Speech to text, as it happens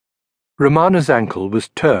Romana's ankle was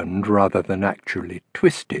turned rather than actually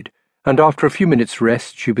twisted, and after a few minutes'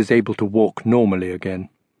 rest she was able to walk normally again.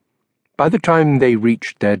 By the time they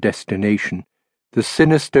reached their destination, the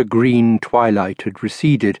sinister green twilight had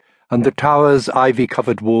receded, and the tower's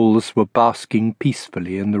ivy-covered walls were basking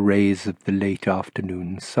peacefully in the rays of the late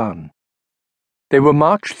afternoon sun. They were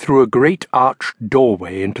marched through a great arched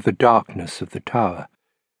doorway into the darkness of the tower.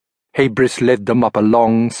 Habris led them up a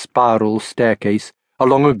long, spiral staircase,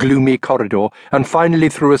 along a gloomy corridor, and finally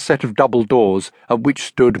through a set of double doors, at which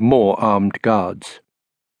stood more armed guards.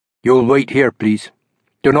 "You'll wait here, please.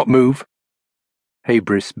 Do not move."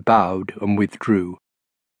 Habris bowed and withdrew.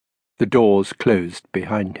 The doors closed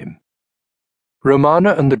behind him.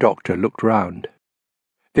 Romana and the doctor looked round.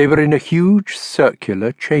 They were in a huge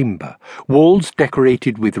circular chamber, walls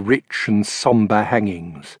decorated with rich and sombre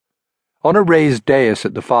hangings. On a raised dais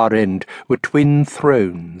at the far end were twin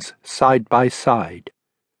thrones, side by side.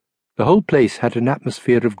 The whole place had an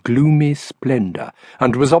atmosphere of gloomy splendour,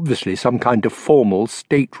 and was obviously some kind of formal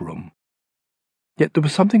stateroom. Yet there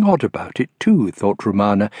was something odd about it, too, thought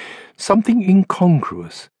Romana, something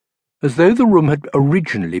incongruous, as though the room had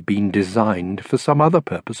originally been designed for some other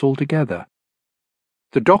purpose altogether.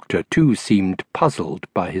 The doctor, too, seemed puzzled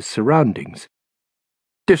by his surroundings.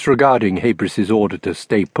 Disregarding Habris's order to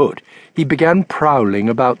stay put, he began prowling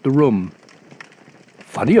about the room.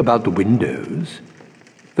 "Funny about the windows."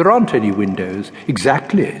 "There aren't any windows."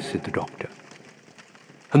 "Exactly," said the doctor.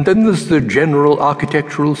 "And then there's the general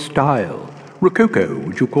architectural style. Rococo,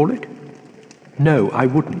 would you call it?" "No, I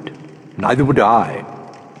wouldn't." "Neither would I."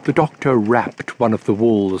 The doctor rapped one of the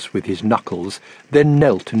walls with his knuckles, then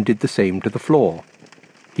knelt and did the same to the floor.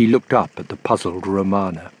 He looked up at the puzzled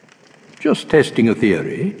Romana. "Just testing a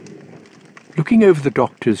theory." Looking over the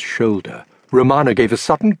doctor's shoulder, Romana gave a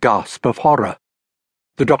sudden gasp of horror.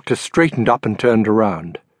 The doctor straightened up and turned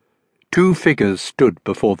around. Two figures stood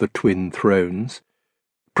before the twin thrones.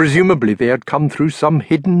 Presumably they had come through some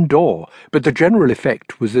hidden door, but the general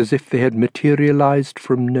effect was as if they had materialized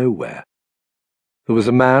from nowhere. There was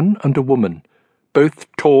a man and a woman, both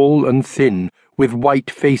tall and thin, with white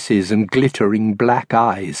faces and glittering black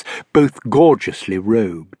eyes, both gorgeously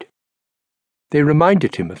robed. They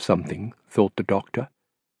reminded him of something, thought the doctor,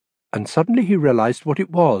 and suddenly he realized what it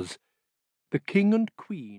was. The king and queen